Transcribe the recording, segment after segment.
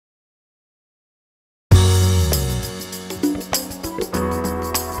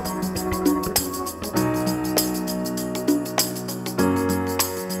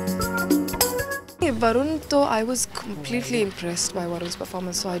Varun, though, I was completely impressed by Varun's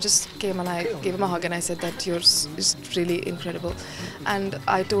performance. So I just came and I gave him a hug and I said that yours is really incredible. And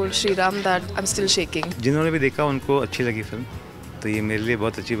I told Sriram that I'm still shaking. जिन्होंने भी देखा उनको अच्छी लगी film, तो ये मेरे लिए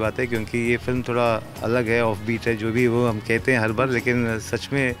बहुत अच्छी बात है क्योंकि ये फिल्म थोड़ा अलग है, ऑफ बीट है, जो भी वो हम कहते हैं हर बार, लेकिन सच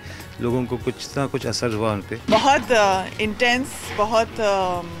में लोगों को कुछ ना कुछ असर हुआ उन पे। बहुत इंटेंस, बहुत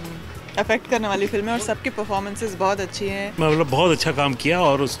अफेक्ट करने वाली फिल्म है और सबकी परफॉर्मेंसेस बहुत अच्छी हैं। मतलब बहुत अच्छा काम किया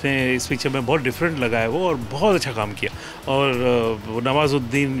और उसने इस पिक्चर में बहुत डिफरेंट लगा है वो, और बहुत अच्छा काम किया। और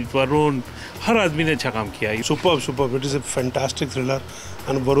नवाजुद्दीन, वरुण, हर आदमी ने अच्छा काम किया। Superb. It is a fantastic thriller,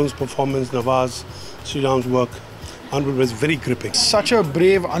 and Varun's performance, Nawaz, Sriram's work, unbelievable, is very gripping. Such a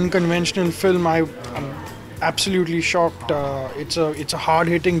brave, unconventional film. I'm absolutely shocked. It's a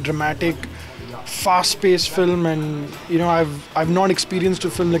hard-hitting, dramatic, fast-paced film, and you know I've not experienced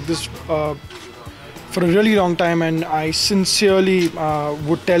a film like this for a really long time, and I sincerely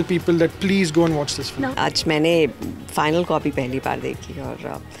would tell people that please go and watch this film. आज मैंने final copy पहली बार देखी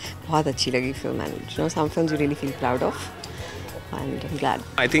और बहुत अच्छी लगी film, and you know some films you really feel proud of, and I'm glad.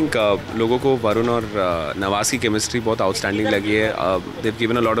 I think लोगों को वरुण और नवाज की केमिस्ट्री बहुत आउटस्टैंडिंग लगी है. They've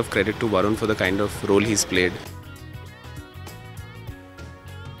given a lot of credit to Varun for the kind of role he's played.